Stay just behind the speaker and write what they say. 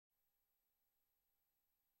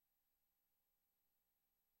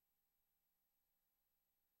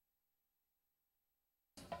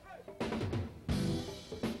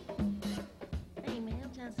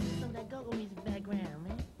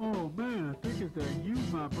man, I think it's that new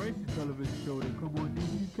vibration television show that come on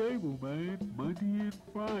DD cable, man. Monday and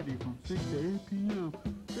Friday from 6 to 8 p.m.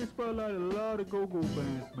 They spotlight a lot of go-go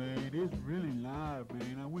bands, man. It's really live,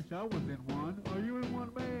 man. I wish I was in one. Are you in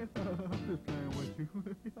one, man? I'm just playing with you.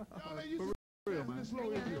 For real, man.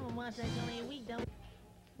 Slow it down.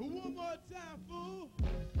 One more time, fool.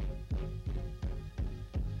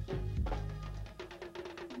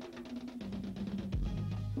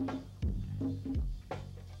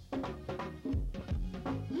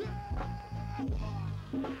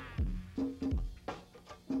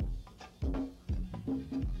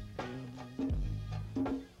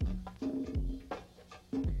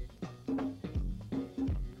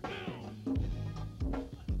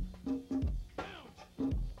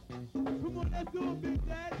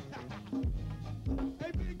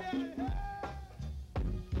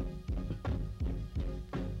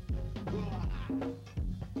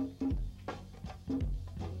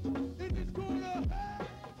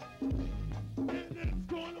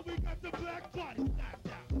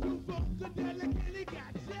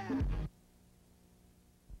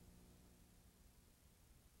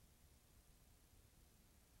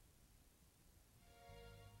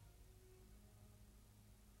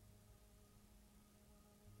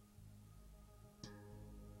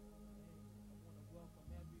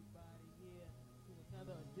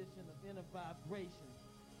 Vibration.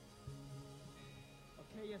 A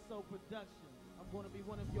KSO production. I'm going to be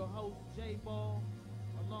one of your hosts, J-Ball,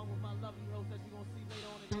 along with my lovely host that you're going to see later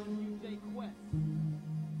on in the interview, J Quest.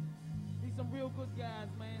 These some real good guys,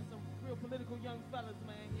 man. Some real political young fellas,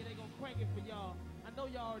 man. Yeah, they going to crank it for y'all. I know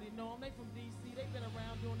y'all already know them. They from D.C. They been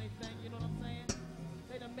around doing their thing, you know what I'm saying?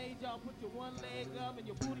 They done made y'all put your one leg up and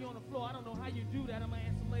your booty on the floor. I don't know how you do that. I'm going to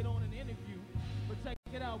ask them later on in the interview. But check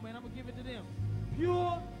it out, man. I'm going to give it to them.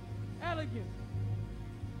 Pure Elegance.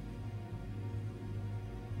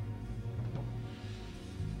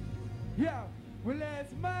 Yeah, well,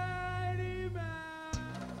 that's mighty man.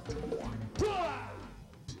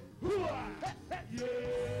 Yeah.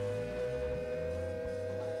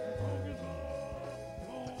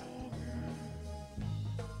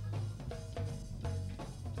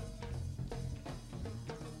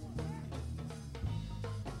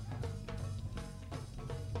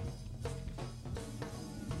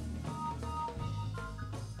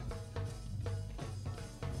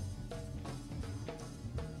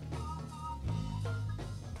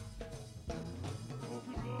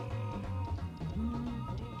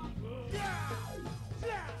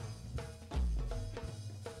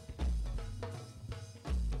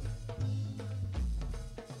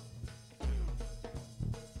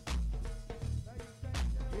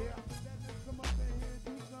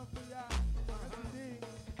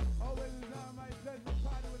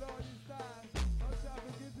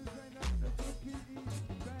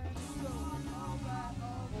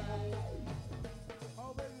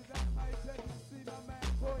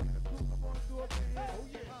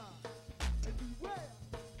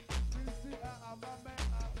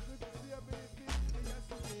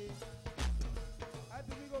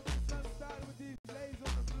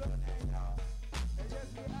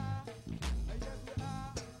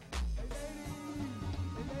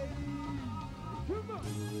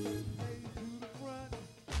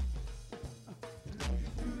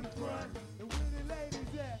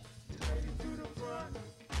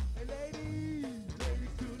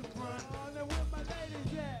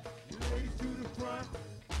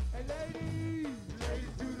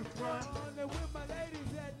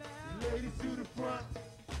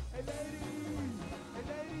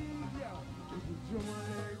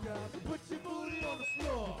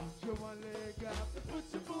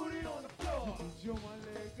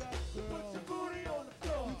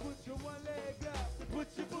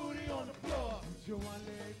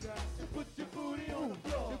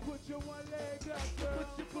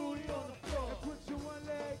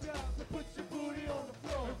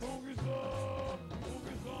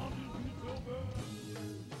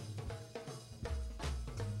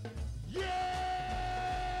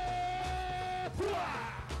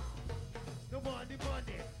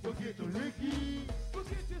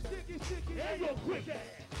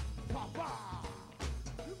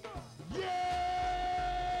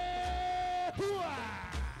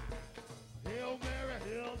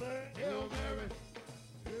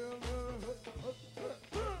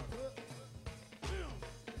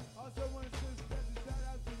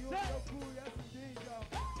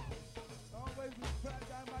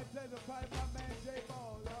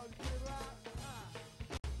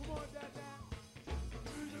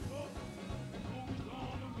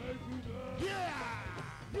 Yeah!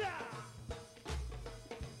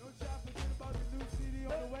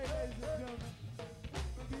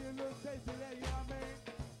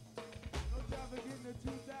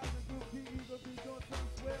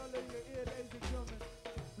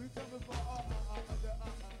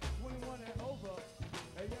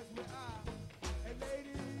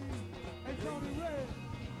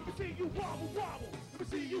 see you wobble, wobble. Let me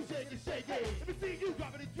see you shake it, shake it. Let me see you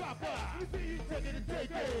drop it and drop it. Let me see you take it and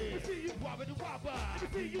take it. Let me see you wobble and wobble. Let me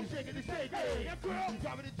see you shake it and shake it. Now girl,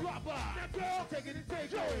 drop it and drop it. Now girl, take it and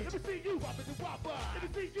take it. Let me see you wobble and wobble. Let me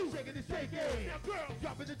see you shake it and shake it. Now girl,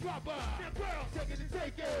 drop it and drop it. Now girl, take it and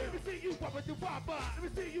take it. Let me see you wobble and wobble. Let me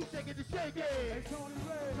see you shake it and shake it. Hey, Tony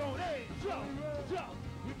Ray. Tony, jump, jump.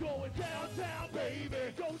 We're going downtown, baby.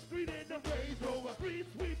 Go street in the Range Rover. Street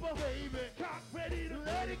sweeper, baby. Cock ready to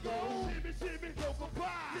let it go. Shimmy, shimmy, go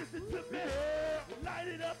goodbye. Listen to me. Light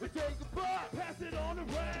it up and take a bite. Pass it on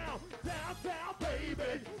around. Downtown,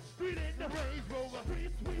 baby. Street in the Range Rover.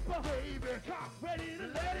 Street sweeper, baby. Cock ready to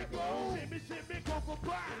let it go. Shimmy, shimmy, go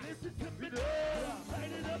goodbye. Listen to me.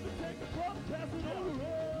 Light it up and take a puff. Pass it on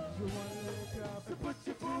around. Put your one leg up. So put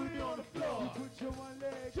your booty on the floor. You put your one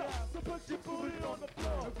leg up. So put your booty on the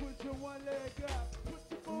floor. Put your one leg up. Put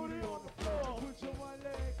your booty on the floor. Put your one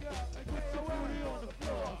leg up. Put your booty on the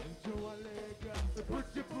floor. Put your one leg up. Put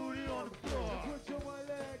your booty on the floor. Put your one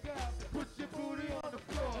leg up. Put your booty on the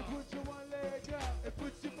floor. Put your one leg up. And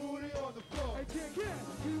put your booty on the floor. Hey, kid,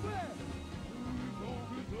 beware.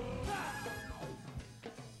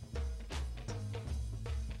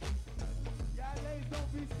 Y'all ladies don't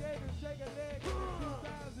be scared to shake a leg.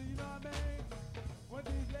 2000, you know what I mean? One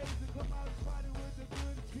of these ladies will come out and party with the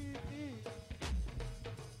good PD.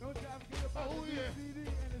 Don't y'all forget about Oh, the yeah. good CD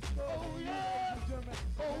and the store. Oh, yeah. Oh,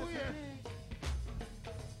 That's yeah. the thing.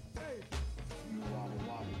 Hey. You wobble,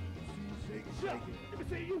 wobble. Shake it, shake it. Let me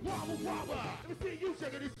see you wobble, wobble. Let me see you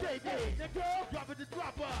shake it and shake it. Now girl, drop it and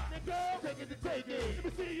drop it. Now girl, take it and take it. Let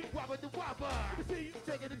me see you wobble and wobble. Let me see you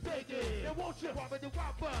take it and take it. Now won't you wobble and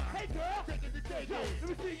wobble? Hey girl, take it and take it. Let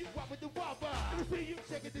me see you wobble and wobble. Let me see you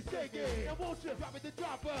shake it and shake it. Now won't you drop it and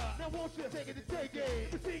drop it? Now won't you take it and take it?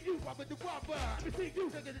 Let me see you wobble and wobble. Let me see you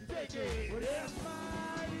take it and take it. Well, that's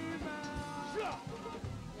mighty mouse. Jump.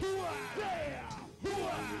 Hoo-ah. Yeah.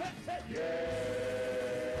 Hoo-ah.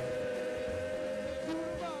 Yeah.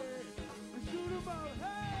 Shoot 'em up,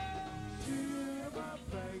 hey! Shoot 'em up,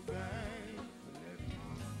 bang, bang.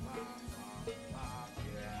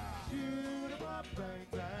 Shoot 'em up, bang,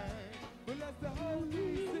 bang. Well, that's the whole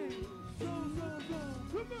DC. Zoom, zoom, zoom.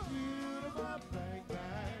 Come on. Shoot 'em up, bang,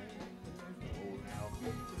 bang. That's the whole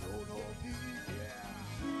Northeast, the whole Northeast, yeah.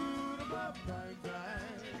 Shoot 'em up, bang, bang.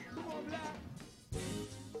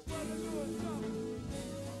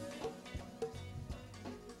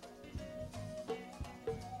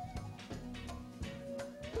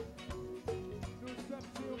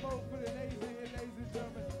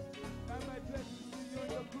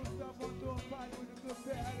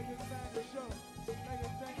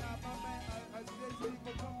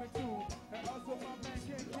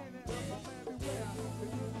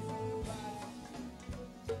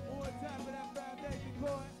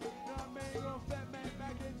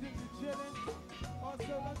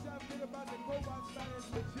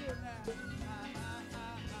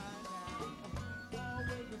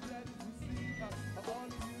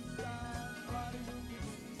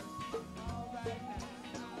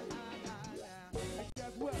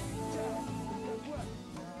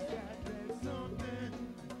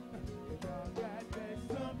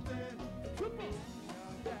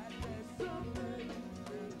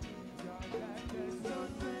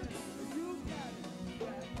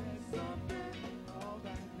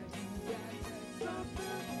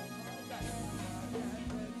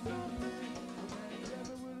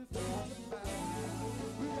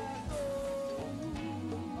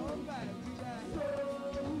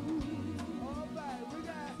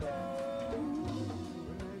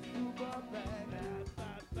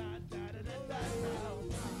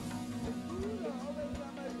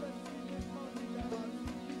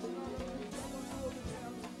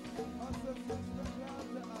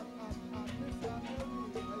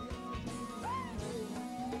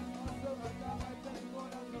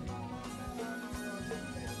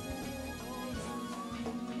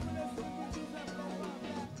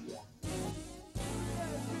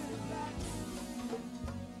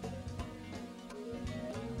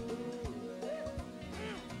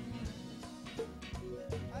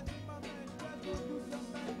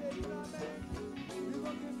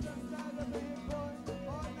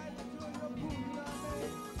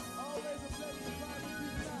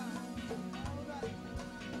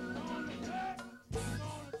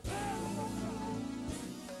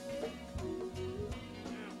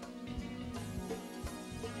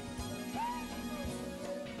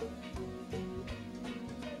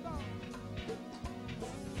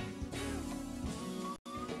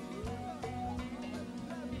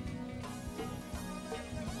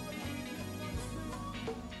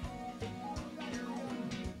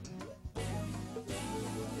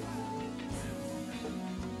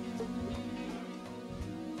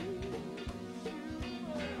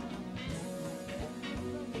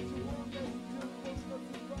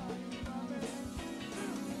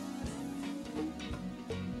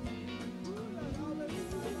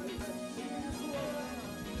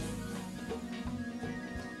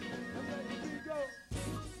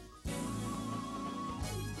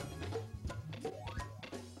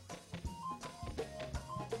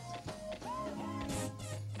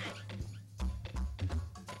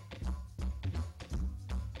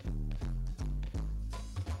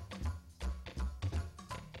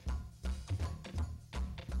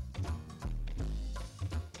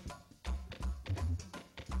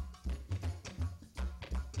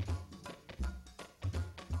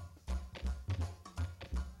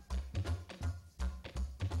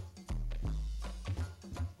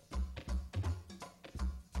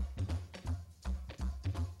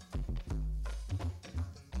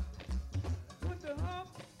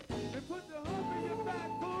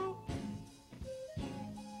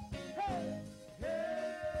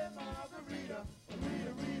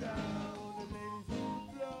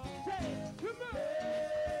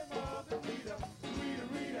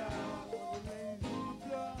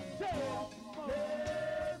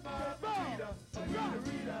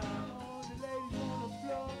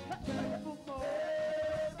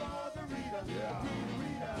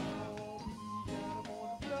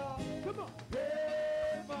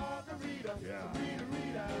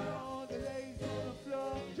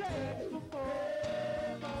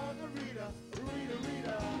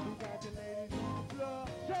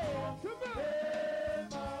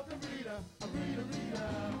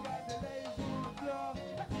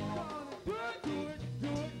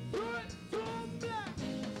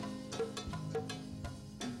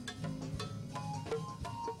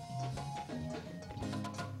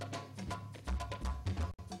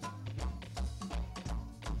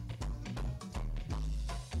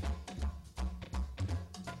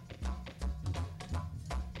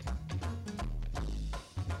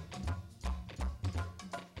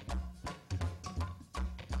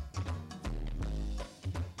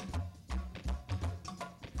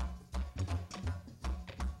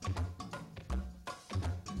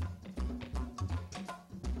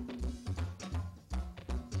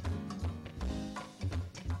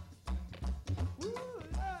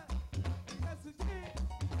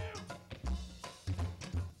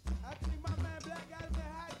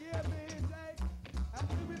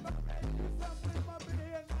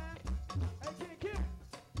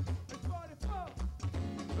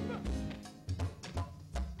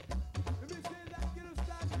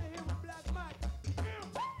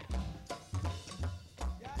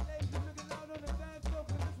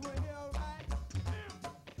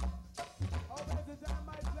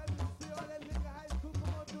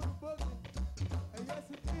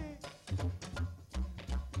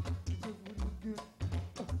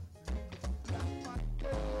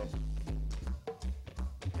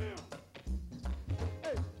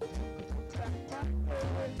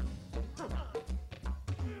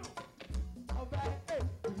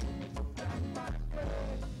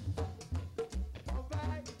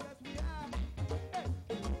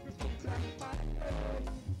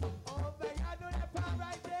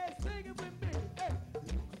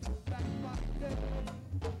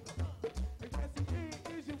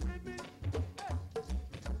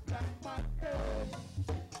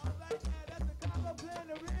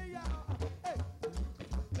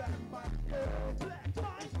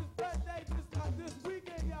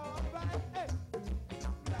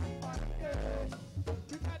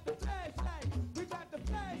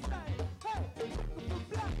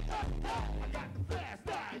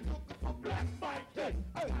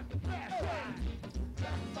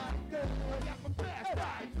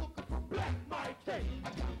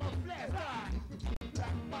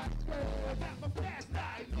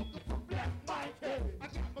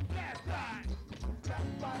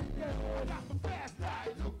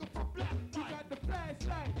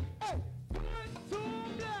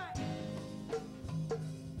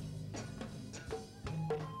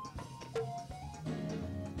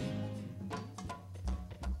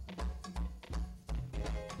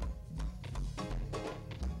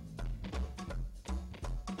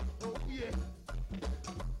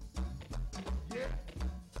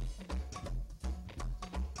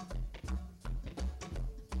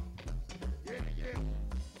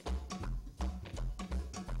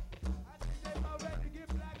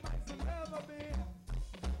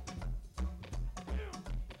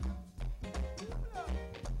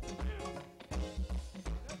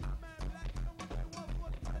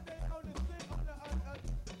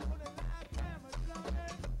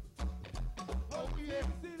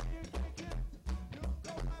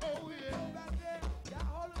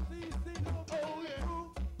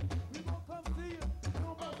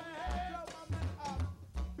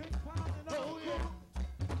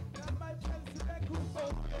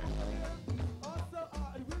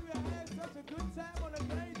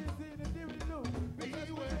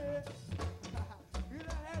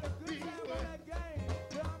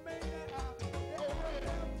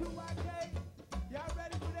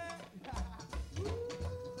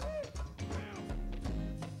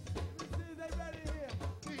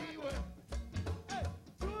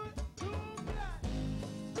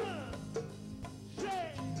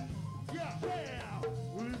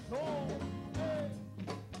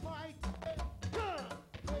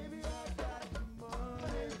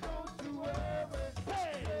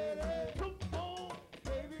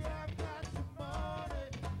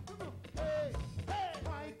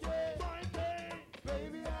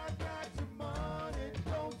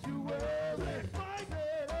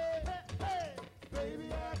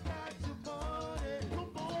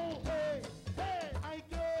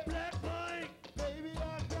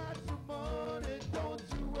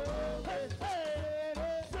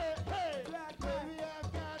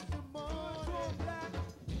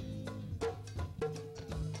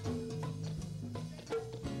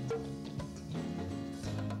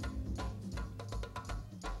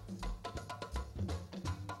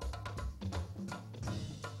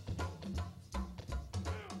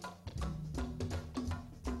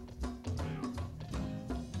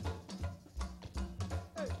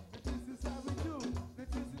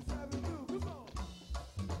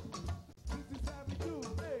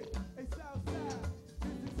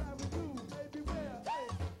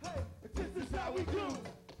 how we do.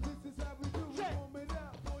 This is how we do. We warm it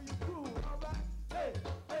up for your crew. Alright. Hey,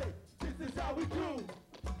 hey, this is how we do.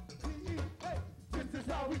 P.E. Hey. This is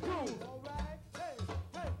how we do. Alright. Hey.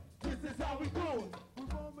 Hey. This is how we do. We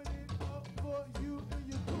warming it up for you and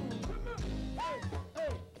your crew. Hey,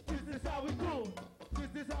 hey, this is how we do.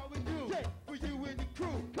 This is how we do. Yeah, for you and the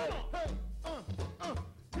crew. Come on. Hey,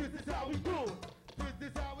 this is how we do. This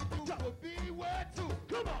is how we do. For beware too.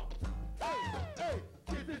 Come on. Hey, hey,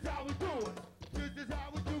 this is how we do it. This is how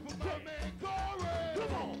we do for my man Corey.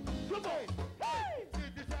 Come on, come on. Hey,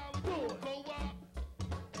 this is how we do it. Go up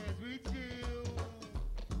as we chill.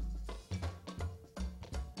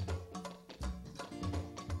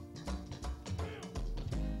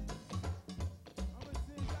 I'ma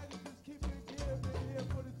see if I can just keep it here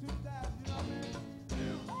for the 2000s, you know what I mean?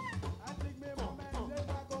 I think me and my man Jay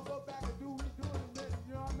Rock gonna go back and do what we doing in a minute,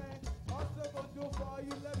 you know what I mean? Also gonna do it for all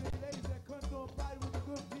you lovely ladies that come to a party with a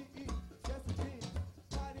good PE. Yes, indeed.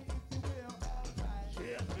 Party, if you will, all right.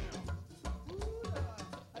 Yeah. Ooh, Lord.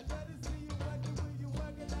 I'd love to see you working when you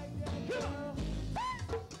working like that, girl.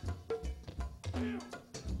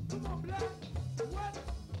 Come on, black. What?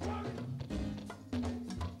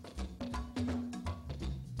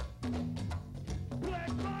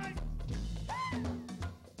 Black Mike.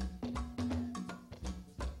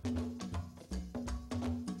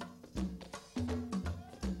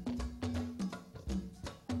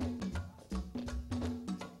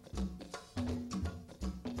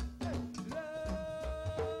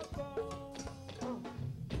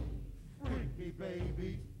 Freak me,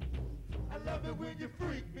 baby. I love it when you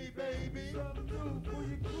freak me, baby.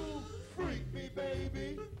 Freak me,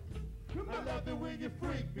 baby. I love it when you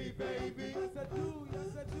freak me, baby. Yes, I do.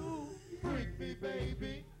 Yes, I do. Freak me,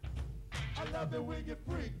 baby. I love it when you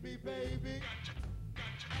freak me, baby.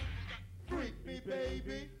 Freak me,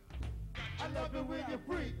 baby. I love it when you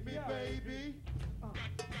freak me, baby.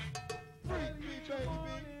 Freak me,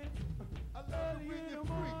 baby. I love it when you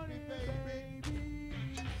freak me, baby.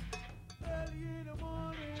 Early in the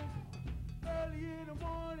morning, early in the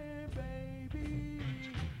morning, baby.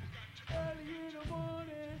 Early in the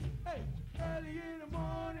morning, hey, early in the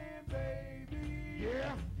morning, baby.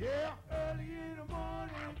 Yeah, yeah. Early in the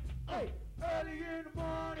morning, hey, early in the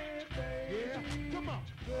morning, baby. Yeah, come on.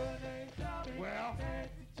 Girl named Charmin, Well.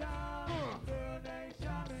 sexy charm. Girl named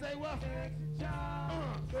Charmin, Say what? sexy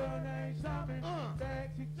charm. Girl named Charmin,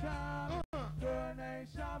 sexy charm. Girl named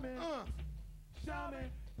Charmin,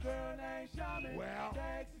 Charmin. Girl named Charmin, Well.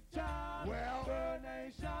 sexy charm. Well. Girl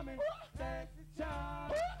named Charmin, sexy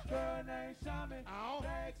charm. Girl named Charmin, Ow.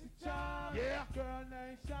 sexy charm. Yeah. Girl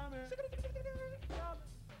named Charmin.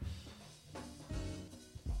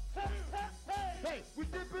 Hey, we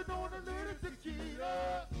dipping on a little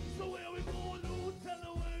tequila. So where we going, Lou? Tell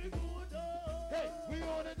her where we going, dog. Hey, we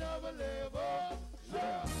on another level.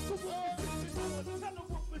 Yeah. So what we sipping on? Tell her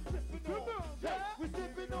what we sipping on. Hey, we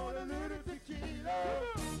sipping on a little tequila.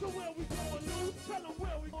 So where we going, Lou? Tell her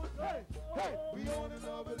where we going, Hey, hey, we on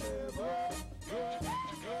another level. Yeah,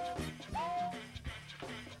 yeah.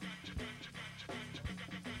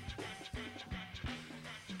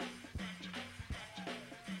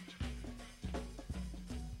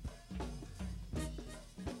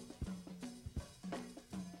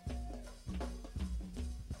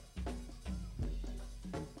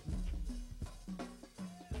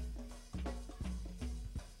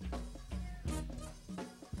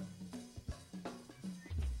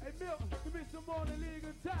 Hey, Milk, give me some more than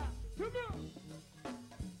legal time. Come on.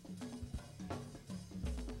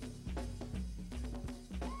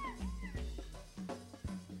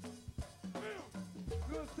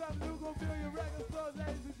 Good stuff, Lou gonna build your record stores,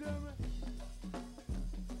 ladies and gentlemen.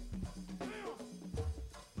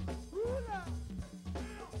 Ooh-la.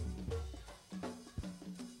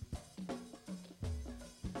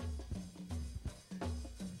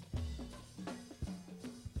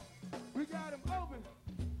 We got 'em open.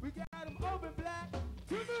 We got 'em open, black.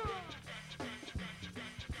 Come on.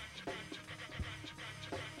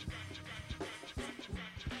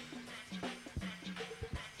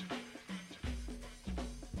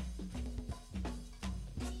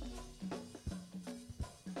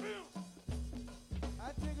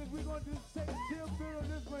 I think if we're gonna just take a chill pill on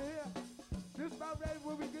this one here, this part right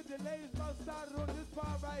where we get the ladies all started on this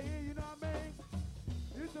part right here, you know what I mean?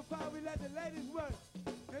 This is the part we let the ladies work.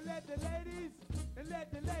 And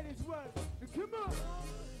let the ladies work. And come on.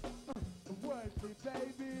 Work me,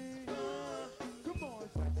 baby. Come on,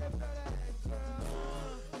 shake that fat ass,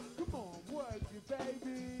 girl. Come on, work you,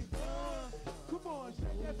 baby. Come on,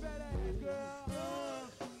 shake that fat ass, girl.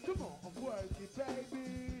 Come on, work you, baby.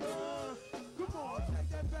 Come on, shake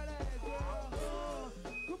that fat ass, girl.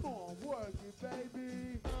 Come on, work you, baby.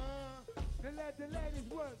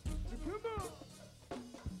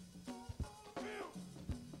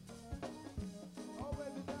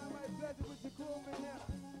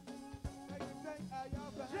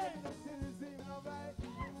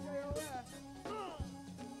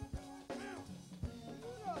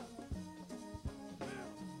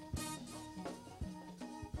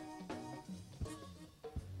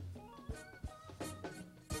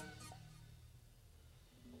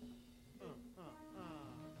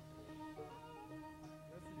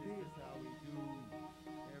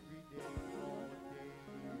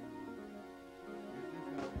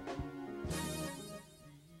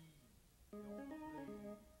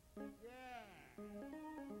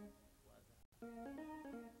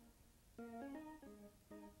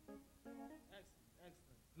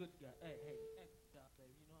 got, hey, God,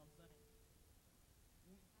 baby, you know what I'm saying?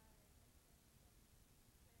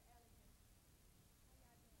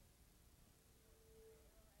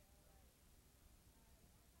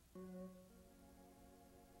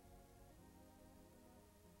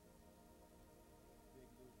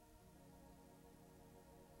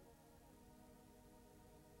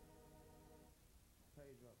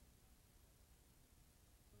 Page up.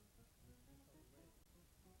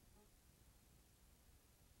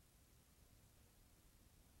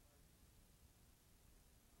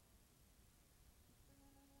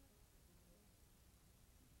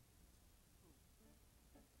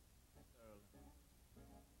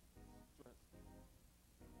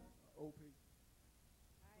 OP.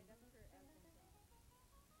 Alright, that's her Elegance.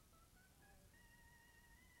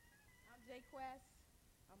 I'm Jay Quest.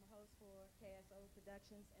 I'm a host for KSO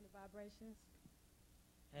Productions and the Vibrations.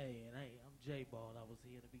 Hey, and hey, I'm J-Ball. I was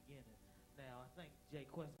here in the beginning. Now, I think Jay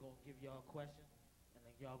Quest going to give y'all a question, and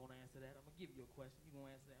then y'all going to answer that. I'm going to give you a question. You're going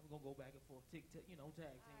to answer that. We're going to go back and forth, tag team Alright,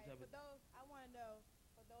 type for of. those, I want to know,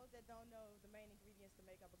 for those that don't know the main ingredients to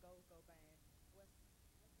make up a go-go band, what's the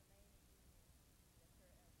main ingredient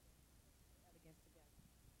that her Elegance together?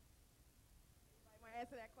 Anybody want to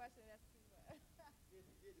answer that question? That's too much.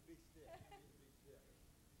 Get the big step.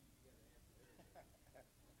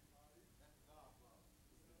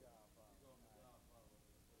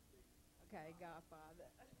 Okay, Godfather.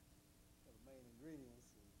 The main ingredients,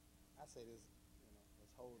 I say this, this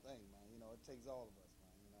whole thing, man. It takes all of us,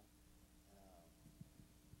 man.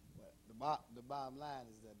 But the bottom line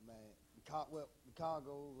is that, man, the congos,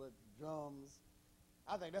 the drums.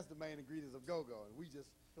 I think that's the main ingredients of go-go, and we just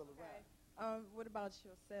fill it around. What about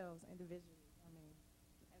yourselves individually? I mean,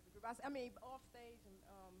 as a group. I mean, off stage and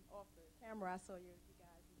off the camera, I saw you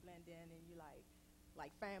guys blend in, and you like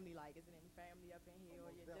family. Like, is there any family up in here,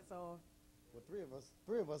 or you're just all? Well, three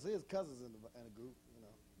of us is cousins in the group.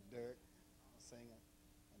 Derek, singer,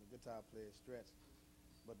 and the guitar player Stretch.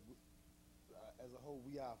 But as a whole,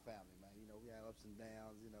 we are family, man. We have ups and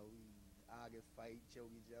downs. We argue, fight,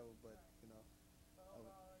 choke each other, but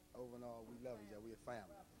over and all, we love each other. We're a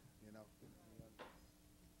family.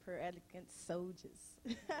 Per elegant soldiers.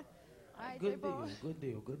 All right, Good J-Ball.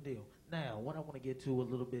 deal, good deal. Now, what I want to get to a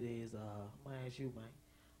little bit is, I'm going to ask you, man,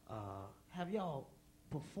 have y'all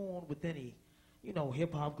performed with any,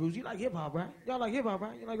 hip-hop groups? You like hip-hop, right? Y'all like hip-hop,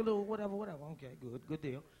 right? You like a little whatever. Okay, good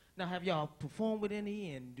deal. Now, have y'all performed with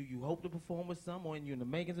any, and do you hope to perform with some, or you in the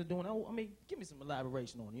makings of doing? I mean, give me some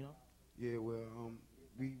elaboration on it, Yeah, well,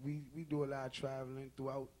 we do a lot of traveling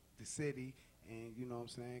throughout the city, and you know what I'm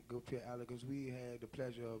saying, go to Elegance. We had the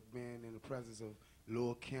pleasure of being in the presence of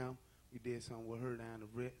Lil Kim. We did something with her down the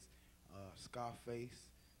Ritz,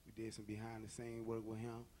 Scarface. We did some behind the scene work with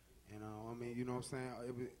him, and I mean, you know what I'm saying,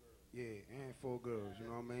 it was, yeah, and 4 girls, you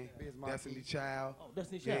know what I mean? Destiny Child. Oh,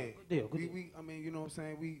 Destiny Child. Yeah. Good deal. We, I mean, you know what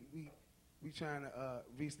I'm saying, we trying to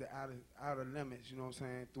reach the outer limits, you know what I'm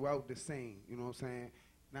saying, throughout the scene, you know what I'm saying,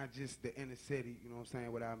 not just the inner city, you know what I'm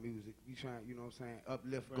saying, with our music. We trying, you know what I'm saying,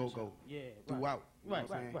 uplift go-go throughout. Right.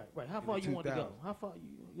 How far you want to go? How far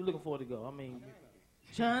you looking forward to go? I mean,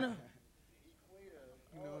 China?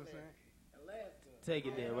 You know what I'm saying? Take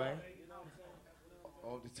it there, right?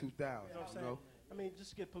 All the 2000s, you know? I mean, just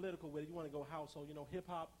to get political with it, you want to go household.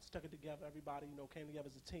 Hip-hop stuck it together. Everybody, came together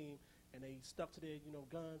as a team, and they stuck to their,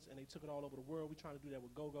 guns, and they took it all over the world. We're trying to do that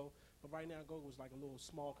with go-go. But right now, go-go is like a little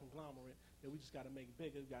small conglomerate that we just got to make it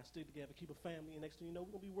bigger. We got to stick together, keep a family, and next thing you know,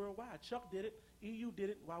 we're going to be worldwide. Chuck did it. EU did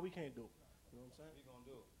it. Why we can't do it? You know what I'm saying? We're going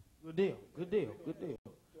to do it. Good deal.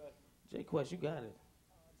 Jay Quest, you got it.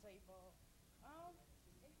 J-Ball.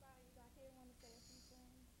 Anybody out here want to say a few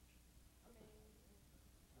things?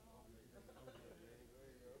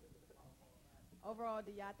 Overall,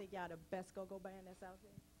 do y'all think y'all the best go-go band that's out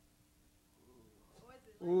there?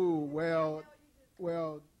 Ooh, well,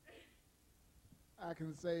 I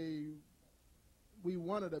can say we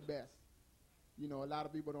one of the best. A lot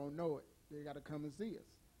of people don't know it. They got to come and see us,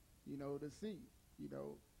 to see. We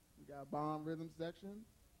got bomb rhythm section,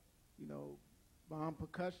 bomb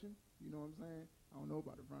percussion, you know what I'm saying? I don't know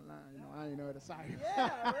about the front line, I ain't know the side.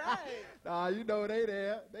 Yeah, right.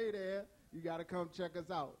 They there. You got to come check us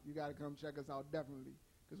out. You got to come check us out definitely,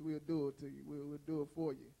 because we'll do it to you. We'll do it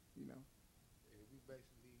for you, Yeah, we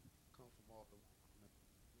basically come from all the,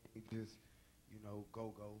 we just,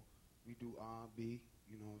 go-go. We do R&B,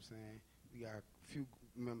 you know what I'm saying? We got a few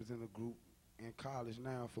members in the group in college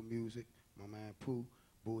now for music. My man Pooh,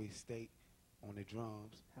 Bowie State on the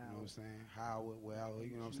drums, you know what I'm saying? Howard,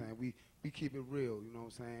 you know what I'm saying? We keep it real, you know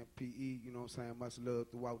what I'm saying? PE, you know what I'm saying? Much love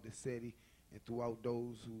throughout the city and throughout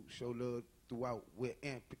those who show love throughout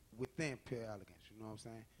within Pure Elegance, you know what I'm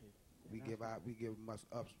saying? we give us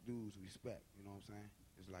ups dues respect. You know what I'm saying?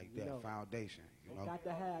 It's like You that know. foundation. You know. Got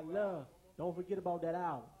to have love. Don't forget about that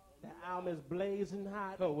album. That album is blazing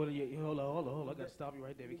hot. Oh, well, hold on. I got to stop you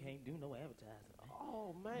right there. We can't do no advertising.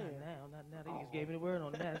 Oh, man. Not now. They just gave me the word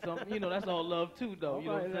on that. So, that's all love, too, though. You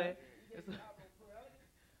know what I'm saying?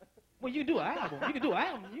 Well, you do an album. You can do an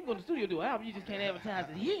album. You can go to the studio and do an album. You just can't advertise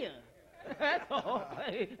it here. That's all.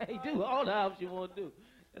 Hey, do all the albums you want to do.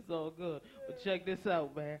 That's all good. But check this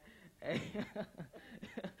out, man. Hey,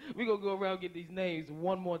 we're going to go around and get these names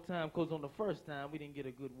one more time, because on the first time, we didn't get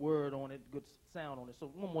a good word on it, good sound on it. So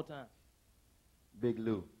one more time. Big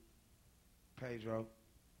Lou. Pedro.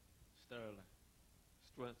 Sterling.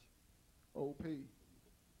 Stretch. OP.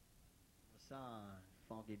 Hassan.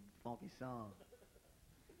 Funky song.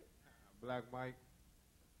 Black Mike.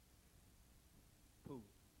 Pooh.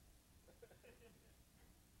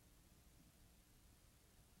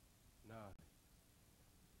 Nah.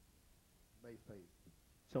 Baseface.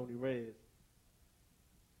 Tony Rez.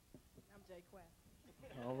 I'm Jay Quest.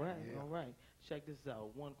 All right, Yeah. all right. Check this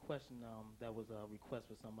out. One question that was a request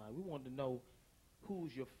for somebody. We wanted to know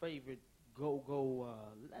who's your favorite go-go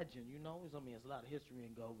legend. There's a lot of history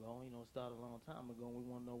in go-go. It started a long time ago. We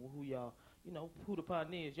want to know who y'all, who the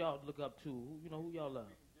pioneers y'all look up to. Who y'all love.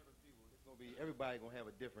 It's gonna be everybody gonna have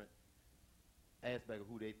a different aspect of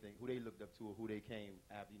who they looked up to, or who they came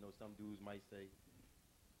after. Some dudes might say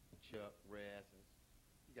Chuck, Ray Essence.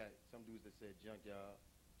 You got some dudes that said Junkyard.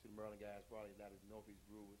 To the Maryland guys, probably a lot of Northeast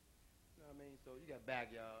Brewers. You know what I mean? So you got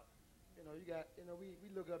Backyard. We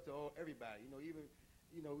look up to everybody. Even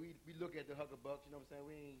we look at the Huckabucks. You know what I'm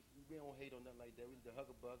saying? We don't hate on nothing like that. We the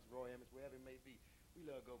Huckabucks, Roy Emmons, wherever it may be. We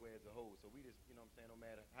love go-go as a whole. So we just, no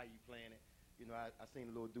matter how you playing it. I seen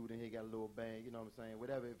a little dude in here got a little band. You know what I'm saying?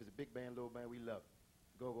 Whatever. If it's a big band, little band, we love it.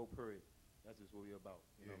 Go-go period. That's just what we're about.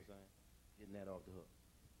 You know what I'm saying? Getting that off the hook.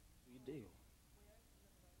 You deal.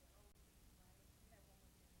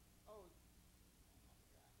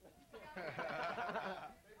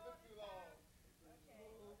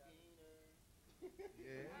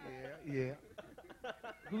 Yeah.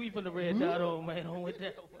 Who you put the red dot on, man? On with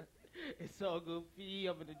that one. It's all good. Feed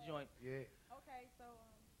up in the joint. Yeah. Okay, so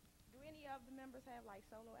do any of the members have like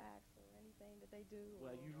solo acts or anything that they do?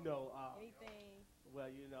 Well, anything. Well,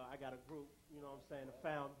 I got a group, the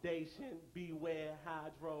Foundation, Beware,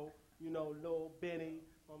 Hydro, Lil Benny,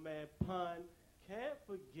 my man Pun. Can't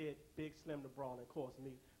forget Big Slim the Brawl, and of course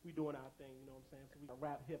me. We doing our thing, So we a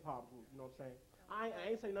rap hip-hop group, you know what I'm saying? I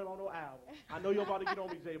ain't saying nothing about no album. I know you're about to get on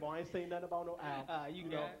me, J-Bo. I ain't saying nothing about no album. We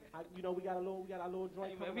got a little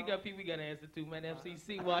joint. Hey, man, we got people we got to answer to, man.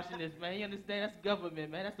 FCC watching this, man. You understand? That's government,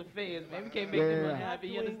 man. That's the feds, man. We can't make them unhappy.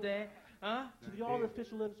 You understand? Huh? To the all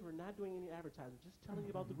official listeners, we're not doing any advertising. Just telling you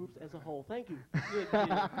about the groups as a whole. Thank you. Good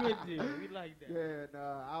deal. Good deal. We like that. Yeah, and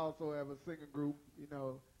I also have a singing group,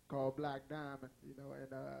 called Black Diamond,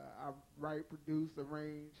 and I write, produce,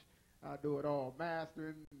 arrange. I do it all.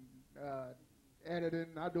 Mastering,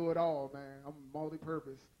 editing, I do it all, man. I'm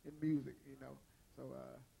multi-purpose in music, So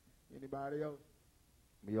anybody else?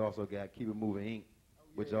 We also got Keep It Moving Inc.,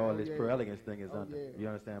 which all this Per Elegance thing is under. Yeah. You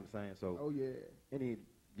understand what I'm saying? So yeah. any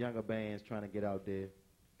younger bands trying to get out there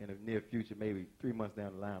in the near future, maybe 3 months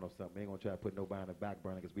down the line or something, we ain't going to try to put nobody on the back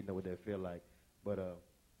burner because we know what that feel like. But,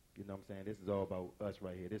 you know what I'm saying, this is all about us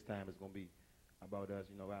right here. This time it's going to be about us.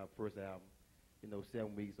 Our first album,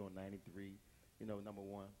 7 weeks on 93, number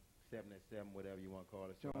one. 7 at 7, whatever you want to call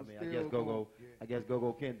it. So, I guess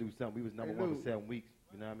Go-Go can do something. We was number one for 7 weeks.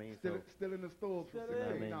 You know what I mean? Still in the stores for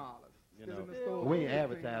 $16. Still in the stores. We ain't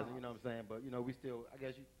advertising, you know what I'm saying? But, we still, I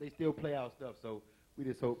guess they still play our stuff. So we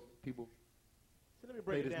just hope people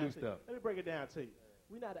play this new stuff. Let me break it down to you.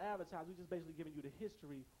 We're not advertising. We're just basically giving you the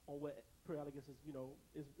history on what Per Elegance is,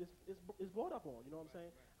 is brought up on. You know what I'm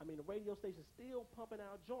saying? I mean, the radio station's still pumping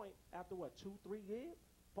our joint after, 2, 3 years?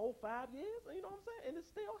 4, 5 years, you know what I'm saying? And it's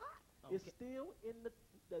still hot. Okay. It's still in the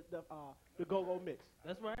go-go mix.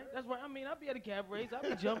 That's right. I mean, I'll be at the cabarets. I'll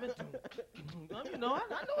be jumping too. I know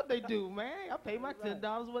what they do, man. I pay my $10,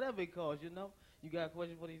 whatever it costs, You got a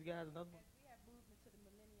question for these guys? Another one? We have moved into the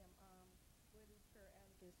millennium. Where does Per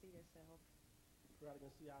Elegance see themselves? Per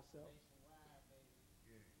Elegance see ourselves.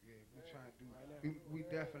 Yeah, we're trying to do.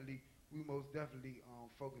 We most definitely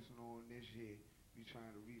focusing on this year. We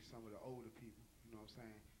trying to reach some of the older people. You know what I'm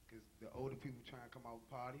saying? Because the older people trying to come out and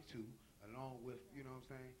party too, along with, you know what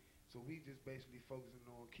I'm saying? So we just basically focusing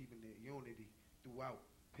on keeping the unity throughout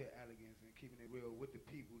Pit Elegance and keeping it real with the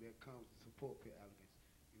people that comes to support Pit Elegance.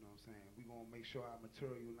 You know what I'm saying? We going to make sure our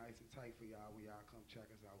material nice and tight for y'all when y'all come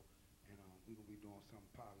check us out. And we going to be doing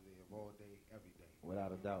something positive all day, every day.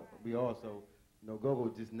 Without a doubt. We also You know, go-go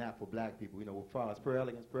is just not for black people. You know, as far as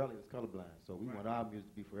Elegance is colorblind. So we want our music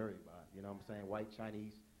to be for everybody. You know what I'm saying? White,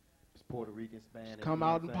 Chinese, Puerto Rican, Spanish. Just come you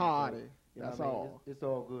know out and party. So, That's what I mean? all. It's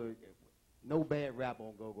all good. No bad rap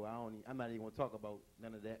on go-go. I'm not even going to talk about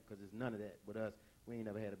none of that because it's none of that with us. We ain't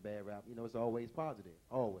never had a bad rap. You know, it's always positive.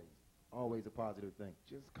 Always. Always a positive thing.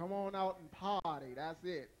 Just come on out and party. That's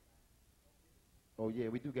it. Oh, yeah,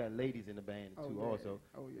 we do got ladies in the band, too, also.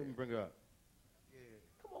 Oh, yeah. Let me bring her up.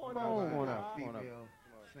 Come on up. Female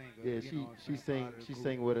singer. Yeah, she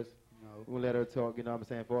sing with us. We're going to let her talk, you know what I'm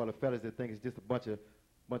saying? For all the fellas that think it's just a bunch of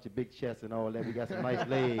big chests and all that, we got some nice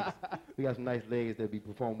legs. We got some nice legs that be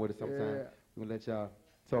performing with us sometimes. Yeah. We're going to let y'all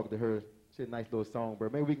talk to her. She's a nice little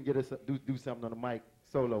songbird. Maybe we can get her do something on the mic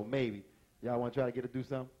solo, maybe. Y'all want to try to get her to do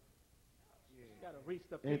something? You gotta reach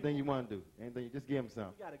the Anything people. you want to do. Anything, just give them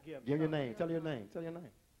something. You gotta give Give them your something. name. Tell her your name. Tell her your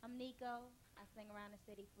name. I'm Nico. I sing around the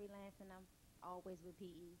city freelance, and I'm always with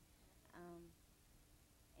PE.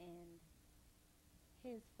 And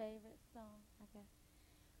his favorite song, I guess.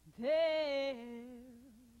 There's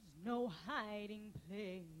no hiding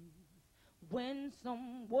place when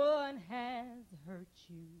someone has hurt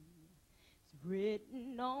you. It's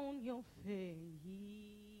written on your face.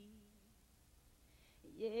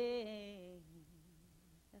 Yeah.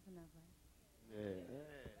 That's enough, right? Yeah.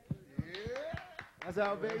 That's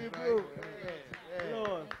our baby blue. Yeah.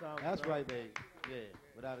 Lord, That's right, baby. Yeah,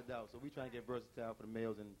 without a doubt. So we trying to get versatile for the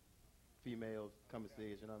males and females coming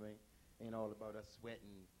stage, you know what I mean? Ain't all about us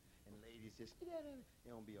sweating and ladies just, it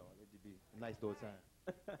don't be all. It just be a nice little time.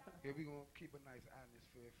 Yeah, we gonna keep a nice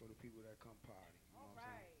atmosphere for the people that come party. You know what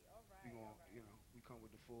I'm saying? We gonna, we come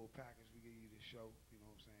with the full package. We give you the show. You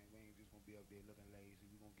know what I'm saying? We ain't just gonna be up there looking lazy.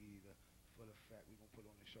 We gonna give you the full effect. We gonna put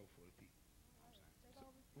on the show for the people. You know what I'm saying? So,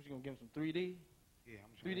 What, you gonna give them some 3D? yeah,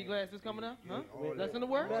 I'm 3D glasses coming up? Yeah, Huh? all That's that. in the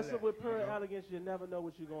works? Messing with Pearl Elegance, you never know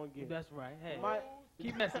what you're gonna get. That's right. Hey, Might-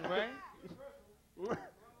 keep messing, right?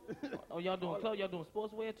 Oh, y'all doing clothes? Y'all doing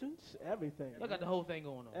sportswear too? Everything. Y'all got the whole thing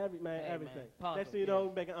going on. Everything. Hey, man. Next thing you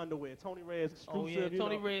know, making underwear. Tony Red's Oh, exclusive. yeah,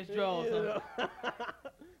 Tony Red's draws, You know.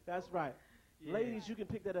 That's right. Yeah. Ladies, you can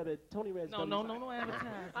pick that up at Tony Red's. No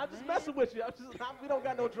advertising. I'm just messing with you. We don't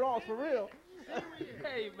got no draws for real.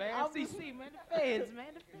 Hey, man. FCC, man. The feds,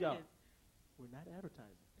 man. The feds. Yo, we're not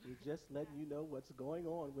advertising. We're just letting you know what's going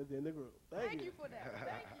on within the group. Thank you for that.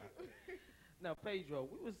 Thank you. Now, Pedro,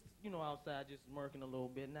 we was, outside just murking a little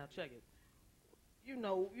bit. Now, check it. You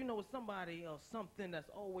know, somebody or something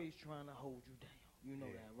that's always trying to hold you down. You know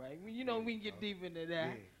that, right? We can get deep into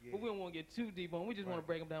that, but we don't want to get too deep on. We just want to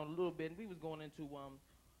break them down a little bit. And we was going into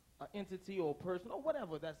an entity or a person or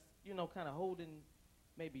whatever that's, kind of holding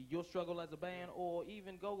maybe your struggle as a band or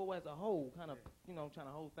even go-go as a whole, kind of, trying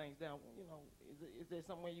to hold things down. Is there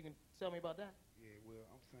some way you can tell me about that? Yeah, well,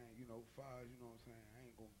 I'm saying, far as, I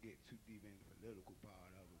ain't gonna get too deep into the political part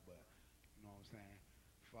of it, but,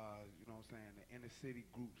 far as, the inner city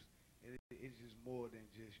groups, it's just more than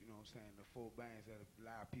just, the full bands that a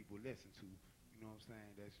lot of people listen to,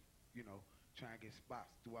 that's, trying to get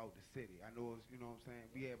spots throughout the city. I know it's,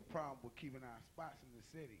 we have a problem with keeping our spots in the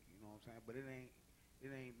city, but it ain't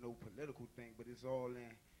no political thing, but it's all in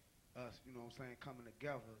us, coming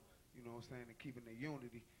together, and keeping the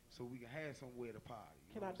unity so we can have somewhere to party.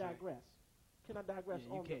 Can I digress? Can I digress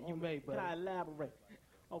on the, but can I elaborate?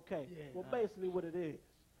 Okay. Yeah, well, basically what it is,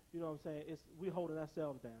 it's we holding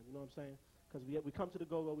ourselves down, you know what I'm saying? Because we come to the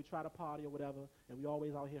go-go, we try to party or whatever, and we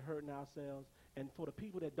always out here hurting ourselves. And for the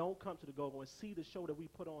people that don't come to the go-go and see the show that we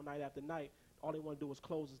put on night after night, all they want to do is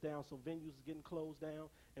close us down. So venues is getting closed down,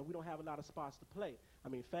 and we don't have a lot of spots to play. I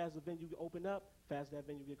mean, fast the venue open up, fast that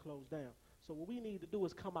venue get closed down. So what we need to do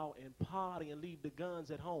is come out and party and leave the guns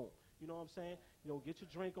at home. You know what I'm saying? Get your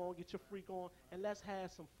drink on, get your freak on, and let's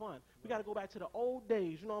have some fun. We got to go back to the old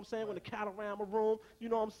days, you know what I'm saying, when the Catarama room, you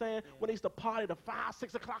know what I'm saying, when they used to party to 5,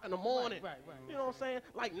 6 o'clock in the morning. Right. You know what I'm saying?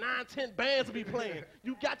 Like 9, 10 bands to be playing.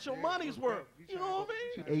 You got your money's worth. You know what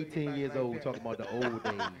I mean? 18 years old, talking about the old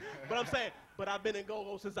days. But I'm saying, I've been in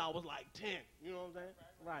go-go since I was like 10. You know what I'm saying?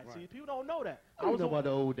 Right. See, people don't know that. I don't know about the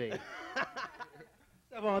old days.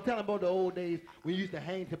 Tell them about the old days when you used to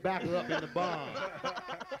hang tobacco up in the barn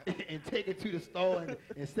and take it to the store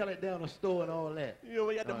and sell it down the store and all that.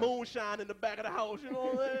 We got the moonshine in the back of the house, you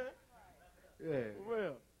know what I'm saying? Yeah. For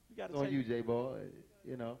real. You gotta on you, J-Boy,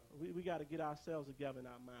 We got to get ourselves together in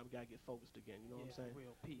our mind. We got to get focused again, you know what I'm saying?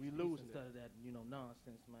 Real peace. We Peace losing instead of that,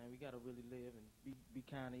 nonsense, man. We got to really live and be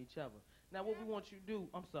kind to each other. Now, what we want you to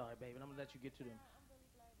do, I'm sorry, baby, and I'm going to let you get to them.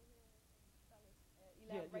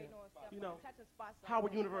 Elaborating on stuff, touching spots.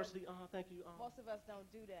 Howard University, thank you. Most of us don't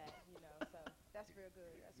do that, so that's real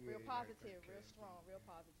good. That's real positive, real strong, real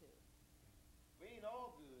positive. We ain't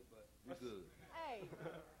all good, but we good. Hey.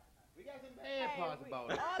 We got some bad parts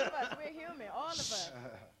about it. All of us, we're human. All of us.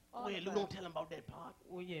 Well, Lou, don't tell him about that part.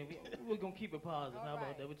 Well, yeah, we're going to keep it positive. How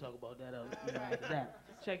about that? We'll talk about that after that.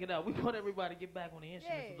 Check it out. We want everybody to get back on the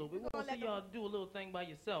instruments a little bit. We want to see y'all do a little thing by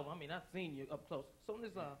yourself. I mean, I've seen you up close. So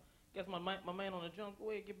this, guess my man on the drums, go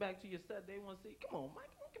ahead, get back to your set. They want to see. Come on, Mike.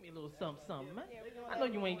 Give me a little something, man. I know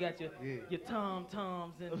you ain't got your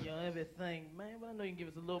tom-toms and your everything, man, but I know you can give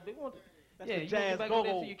us a little bit. That's you the jazz back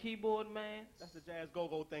go-go. to your keyboard, man. That's the jazz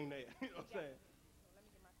go-go thing there. You know what I'm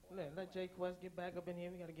saying? Let J Quest get back up in here.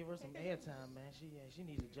 We gotta give her some airtime, man. She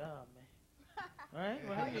needs a job, man. All right?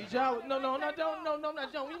 Well, you need a job. No, I'm not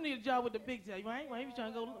John. You need a job with the big time, right? Right? You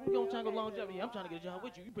trying to go? We gonna try to go long job. Yeah, I'm trying to get a job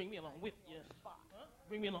with you. You bring me along with you.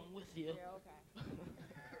 Bring me along with you. Yeah, okay.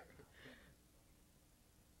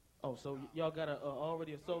 Oh, so y'all got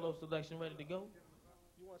already a solo selection ready to go?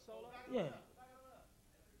 You want solo? Yeah.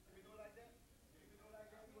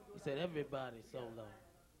 He said everybody solo.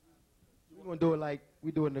 We're gonna do it like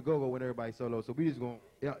we do it in the go-go when everybody solo. So we just we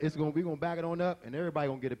gonna back it on up, and everybody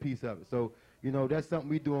gonna get a piece of it. So that's something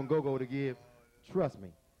we do on go-go to give. Trust me,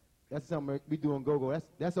 that's something we do on go-go.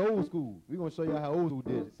 That's old school. We gonna show you how old school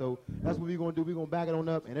did it. So that's what we gonna do. We gonna back it on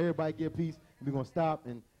up, and everybody get a piece. And we gonna stop,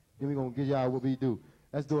 and then we gonna give y'all what we do.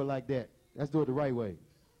 Let's do it like that. Let's do it the right way.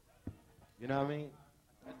 You know what I mean?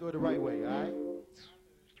 Let's do it the right way. All right.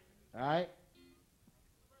 All right.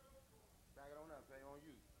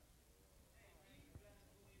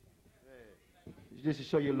 Just to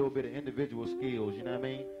show you a little bit of individual skills, you know what I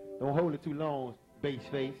mean? Don't hold it too long, bass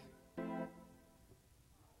face.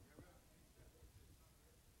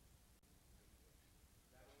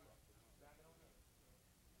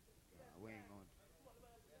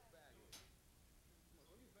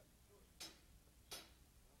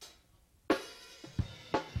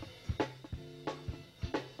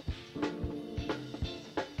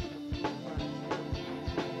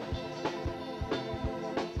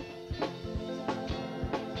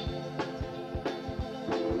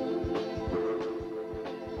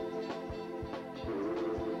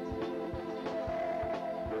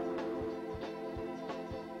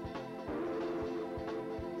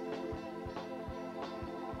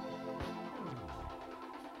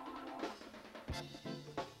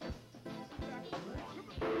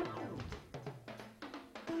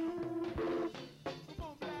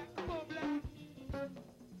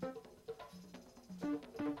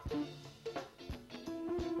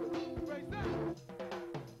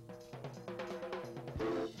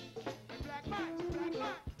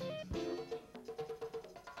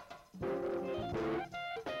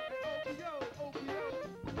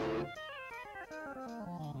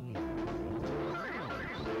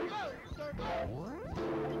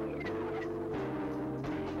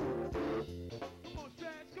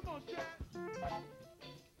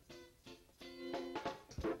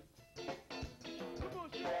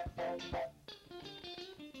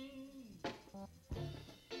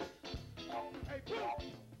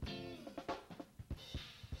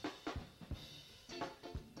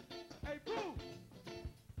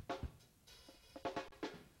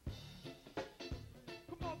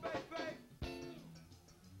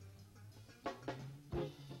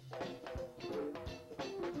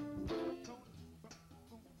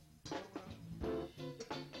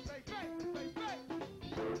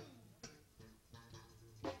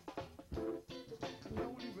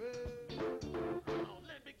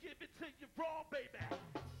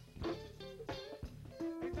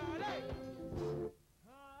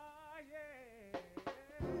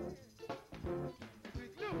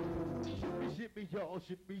 Y'all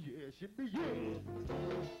should be here, should be here.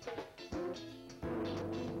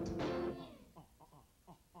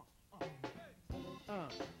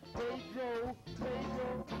 Pedro,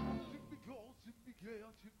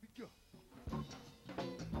 should be go.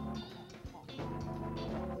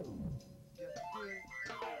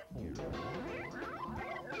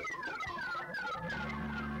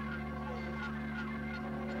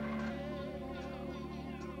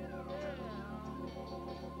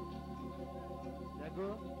 That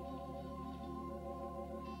good?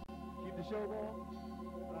 Keep the show going?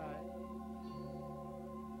 All right.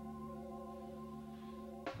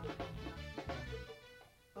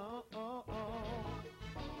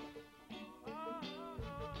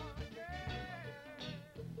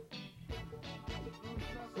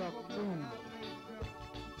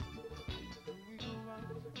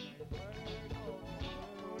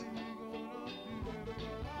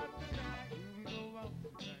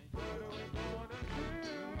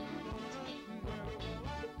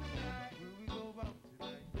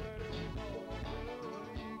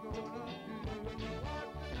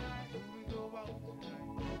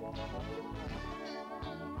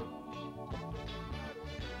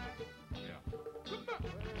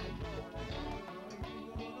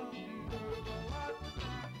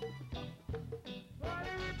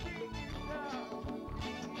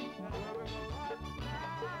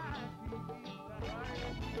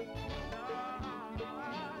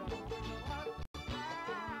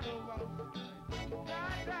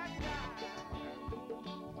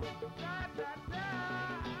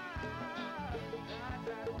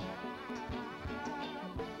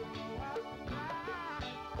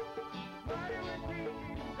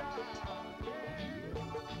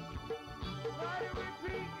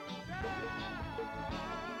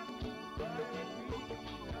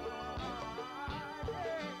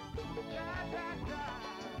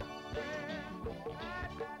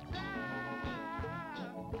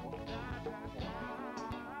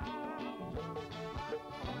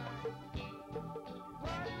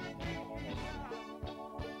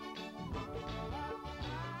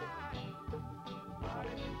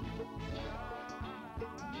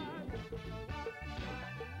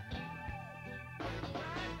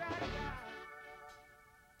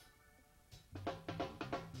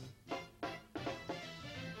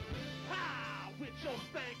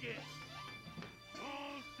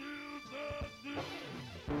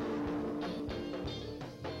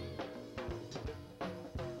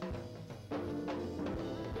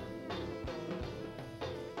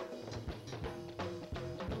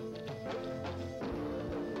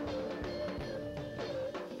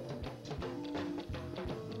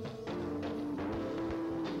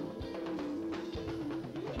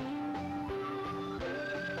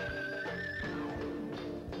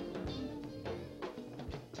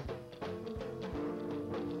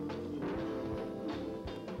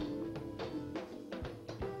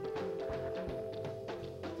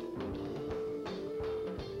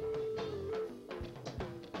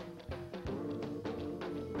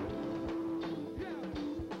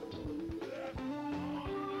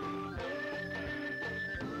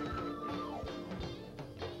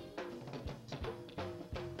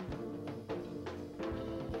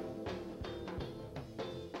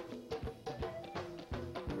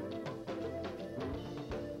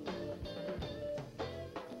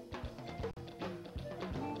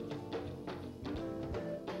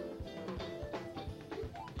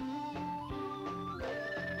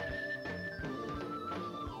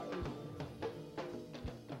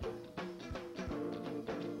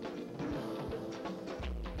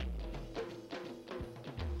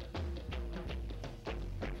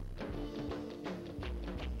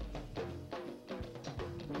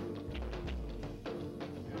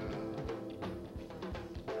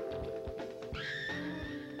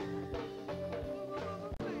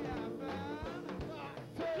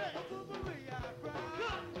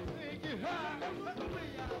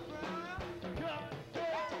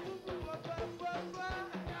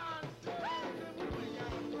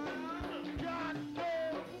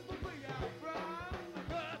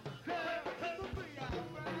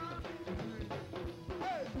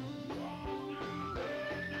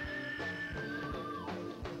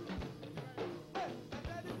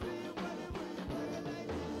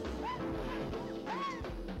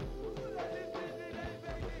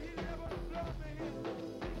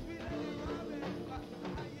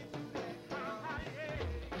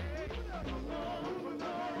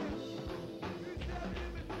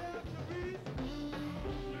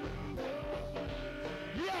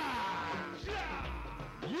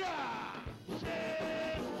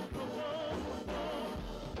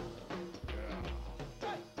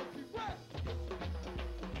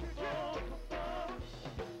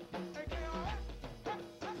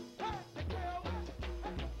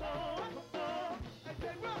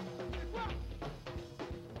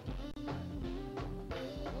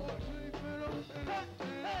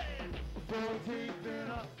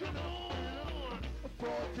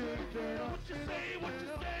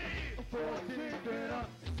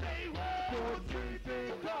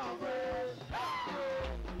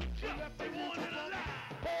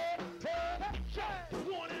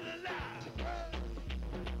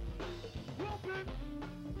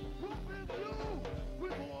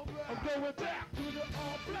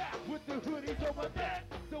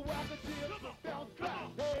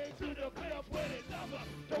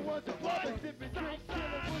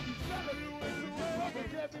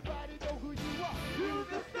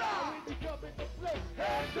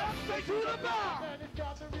 straight to the bar. Man, it's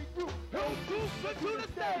time to regroup. Who's moving to the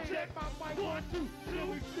stage? Check my mic. 1, 2, 3,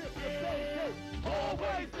 we sip the stage.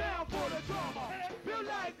 Always down for the drama. Feel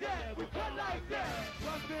like that, we cut like that.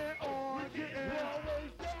 Something on, getting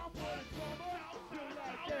always down for the drama. Feel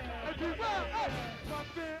like that. And you well, hey,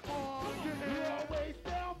 something on, getting always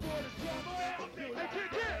down for the drama. Hey,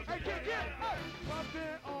 kick it, hey, kick it, hey.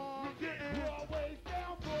 Something on, getting always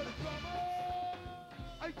down for the drama.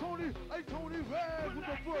 Hey Tony, Red with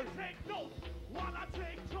the first. Take notes while I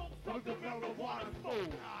take chokes of the marijuana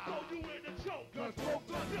smoke. So you in the choke. Gun smoke.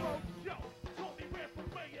 Yo, Tony Red for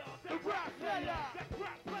mayor. The rap player. That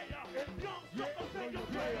rap player. Young sucker, say your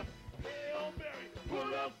prayer. Hail Mary,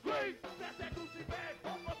 Full of grace. that's that Gucci bag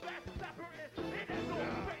on my back. Slapper is in that no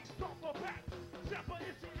face on my back. Shepper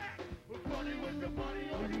is she act. We're funny with the money,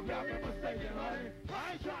 oh you got me mistaken, honey. I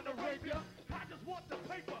ain't trying to rape ya. I just want the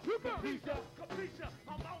paper. Capisha,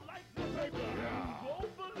 I'm out like the paper. Yeah.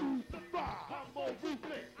 Over Lucifer, I'm more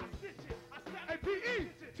ruthless. I stitch it, I snap it, APE,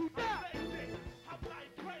 to that. I'm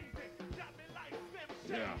like crazy, got me like Slim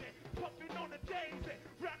Shady. Puffing on the daisy,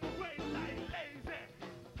 rap away like lazy.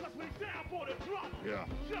 Cause we down for the drama. Yeah.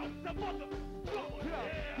 Yo, the mother drama.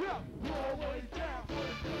 Yeah. We're always down for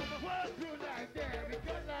the drama. What? Do like that, we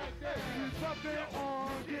cut like that. Do something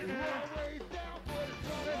on, get it. We're always down for the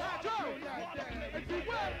drama. Do like that. And do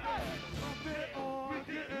well, hey. Something on,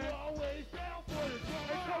 get it. We're always down for the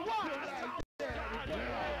drama. And come on. Do like that, we cut like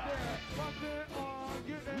that. Something on,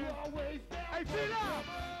 get it. We're always down for the drama.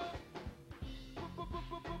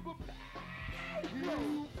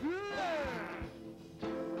 You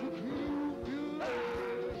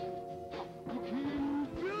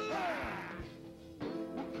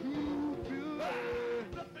feel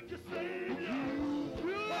that? Nothing can save ya.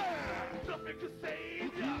 Nothing can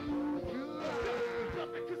save ya.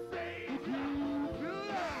 Nothing can save ya.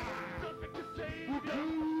 Nothing can save ya.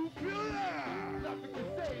 Nothing can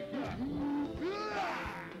save ya.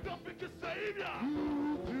 Nothing can save ya.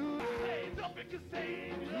 Hey, nothing can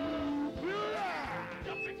save ya.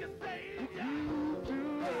 Nothing can save ya.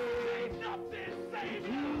 Hey, nothing save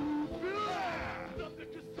ya. Nothing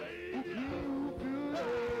can save ya.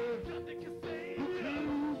 Nothing can save ya.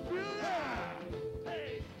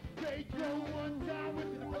 Hey, Take your one time with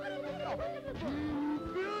the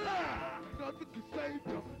Nothing can save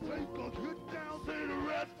you. Say go get down, say the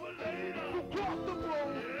rest for later. Across the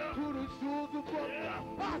road, to the shores of brother.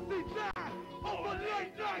 I see that over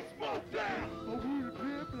late night smoke down. A weed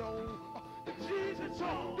been blown. The cheese is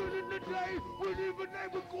on. But in the day, when even they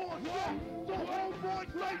were going strong, the homeboy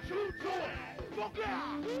say you to it. Fuck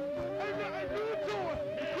out. Ain't nothing you to it.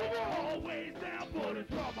 Come on. always down for the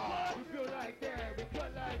drama. We feel like that, we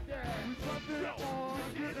cut like that. We something on,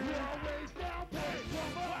 get it. We always down for the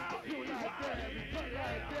drama. We feel like that, we cut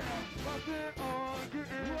like that. Something on, get it.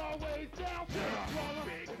 We always down for the drama.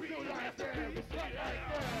 We feel like that, we cut like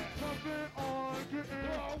that. Something on, get it. We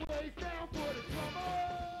always down for the drama.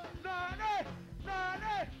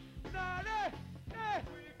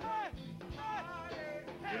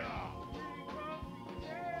 Yeah.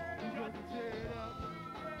 We got to tear it up.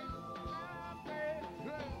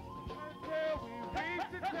 Until we reach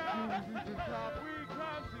the top, we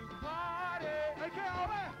come to party. Hey,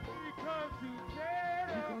 Calvin! We come to tear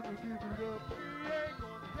it up. We gonna give it up. We ain't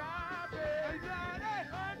gonna stop it. Hey, Johnny!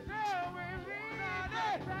 Until we reach the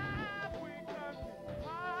top, we come to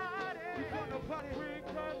party. We come to party. We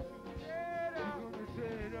come to tear it up. We gonna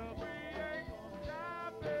tear it up. We ain't gonna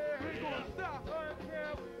stop it. We gonna stop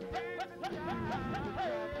until we reach the top.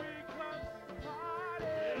 We come to party.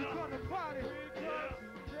 We come to party. We come to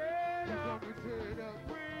tear it up. We tear it up.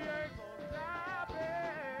 We ain't gonna stop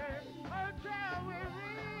it until we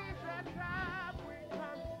reach the top. We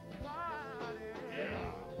come to party.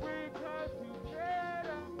 We come to tear it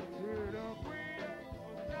up. Tear it up. We ain't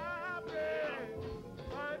gonna stop it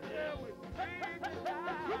until we reach the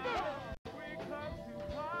top. We come to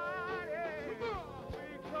party. We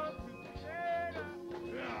come to tear it up.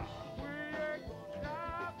 We ain't gonna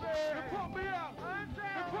stop it. Pump me up.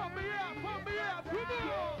 Pump me up. Pump me up.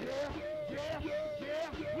 Come on.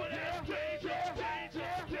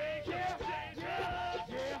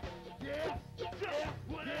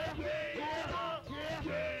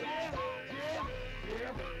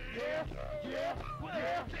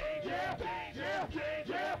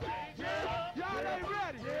 Y'all ain't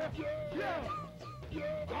ready. Yeah.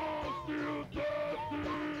 I'm still thirsty.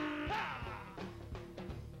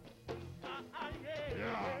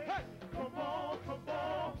 Hey, come on.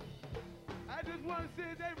 I just want to see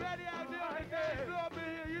if they ready out there on the dance floor up in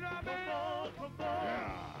here, you know what I mean? Come on.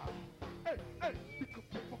 Yeah. Hey, you can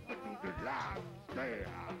put the live stand.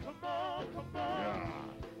 Come on. Yeah.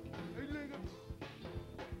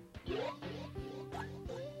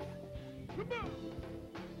 on.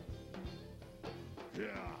 Yeah.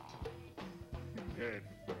 Head,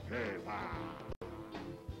 head,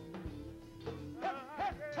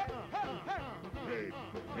 Hey,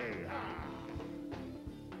 hey,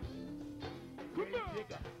 Grave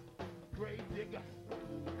digger, grave digger,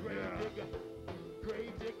 grave digger,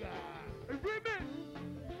 grave digger. The remix,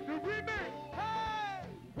 the remix. Hey!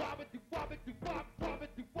 Wobbit, wobbit, wop, wobbit,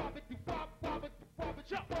 wobbit, wop, wobbit, wobbit,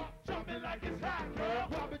 jump up, jumping like it's hot, girl.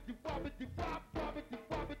 Wobbit, wobbit, wop, wobbit,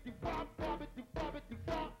 wobbit, wop, wobbit, wobbit,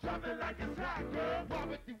 wop, jumping like it's hot, girl.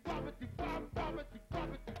 Wobbit, wobbit, wop, wobbit,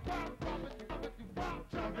 wobbit, wop, wobbit, wobbit,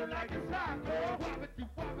 wop, jumping like it's hot, girl. Wobbit,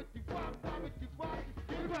 wobbit, wop, wobbit, wobbit,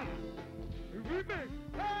 get right. Remix,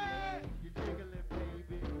 hey! You jiggle it,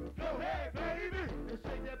 baby. Go ahead, baby. You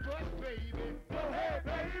shake that butt, baby. Go ahead,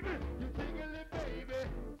 baby. You jiggle it, baby.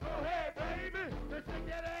 Go ahead, baby. You shake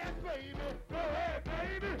that ass, baby. Go ahead,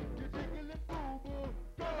 baby. You jiggle it, boo boo.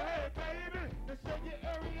 Go ahead, baby. You shake your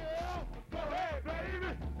Ariel. Go ahead,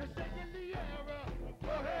 baby. You shake your Liara.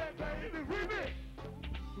 Go ahead, baby. Remix,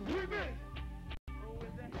 remix. Oh,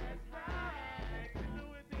 with the heads high, killer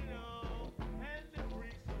with it all, and the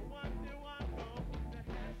freaks so what they want go. The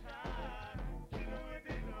heads high, killer with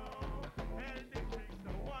it all, and the freaks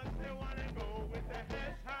so what they wanna go. With the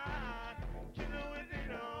heads high, killer with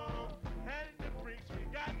it all, and the freaks we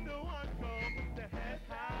got the one go. The heads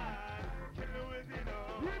high, killer with it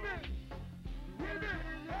all. Remix, remix.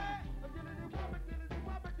 Hey!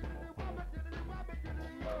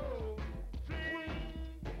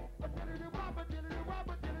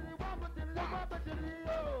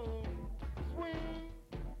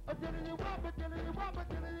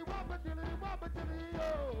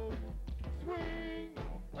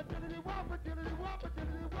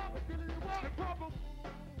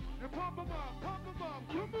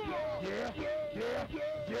 Yeah, yeah,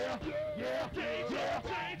 yeah, yeah, yeah, yeah,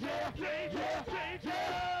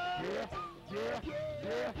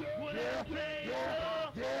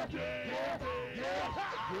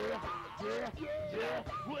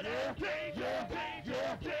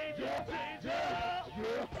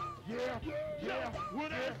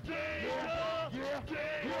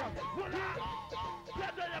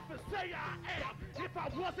 say I am. If I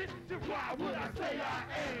wasn't, then why would I say I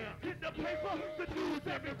am? In the paper, the news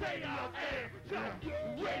every day I am. The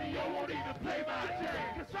radio won't even play my jam.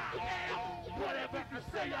 Cause I am whatever you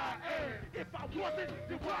say I am. If I wasn't,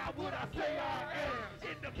 then why would I say I am?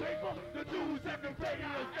 In the paper, the news every day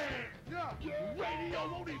I am. Radio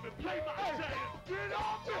won't even play my jam. Get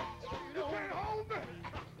off me! You can't hold me!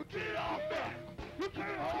 Get off me! You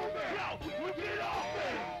can't hold me! Yo, get off me!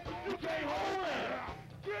 You can't hold me!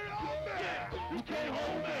 Get off me! Yeah, you can't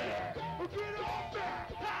hold me! Get off me!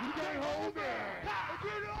 You can't hold me!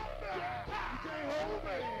 Get off me! You can't hold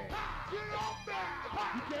me! Get off me!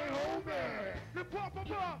 You can't hold me! The pop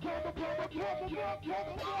up up! Pop up up! Pop up up!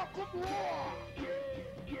 Pop up up!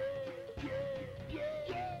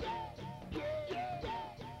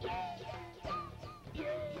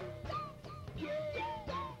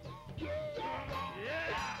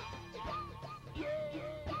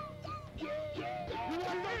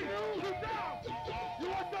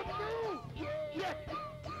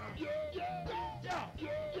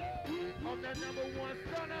 On the number one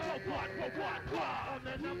stunner, what? On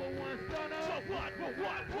the number one stunner, what?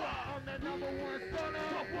 On the number one stunner,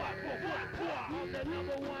 what? On the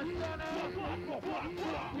number one stunner, what?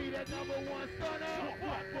 Be that number one stunner,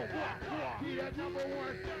 what? Be that number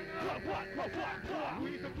one stunner, what?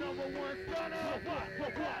 We the number one stunner,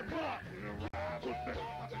 what? Ride with me,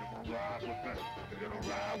 ride with me,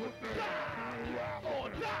 ride with me, or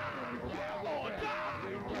die, or die,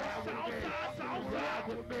 Southside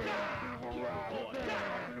with me.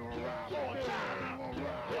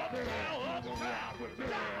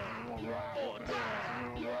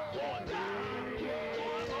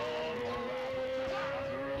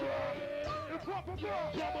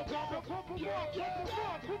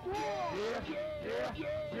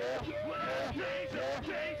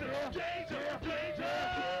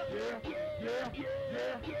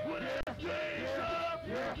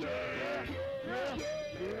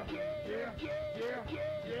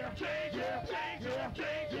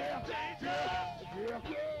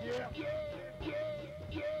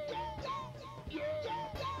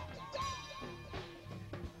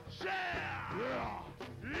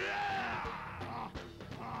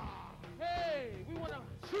 Hey, we want to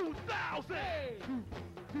 2000.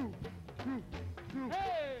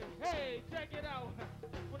 Hey, check it out.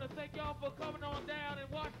 Want to thank y'all for coming on down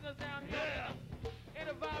and watching us down here. In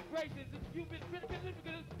the vibrations, you've been a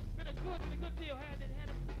good deal. Hand it.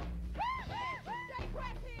 Jay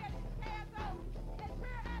Quest here, KSO, and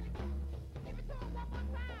Pure Elegance.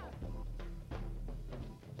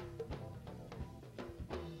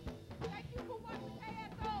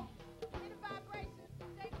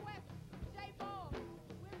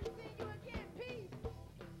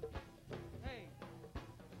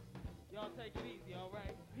 take it easy, all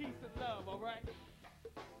right? Peace and love, all right?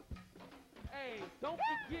 Hey, don't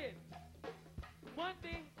forget,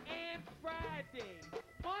 Monday and Friday.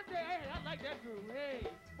 Monday, hey, I like that groove. Hey,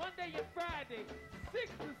 Monday and Friday,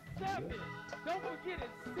 6 to 7. Don't forget it,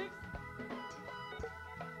 6.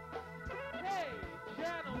 Hey,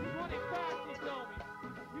 channel 25, she told me.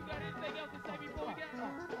 You got anything else to say before we get?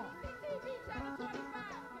 CTV channel 25.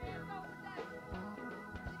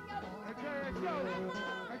 KSO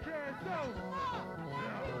Production. KSO.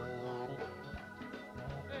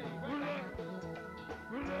 Hey,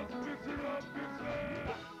 Let's mix it up, mix it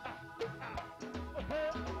up.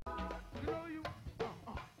 You know you.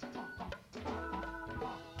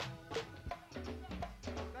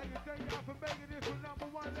 Like to thank y'all for making this one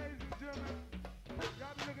 #1, ladies and gentlemen.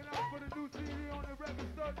 Y'all be looking out for the new CD on the record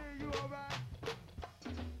store near you, alright?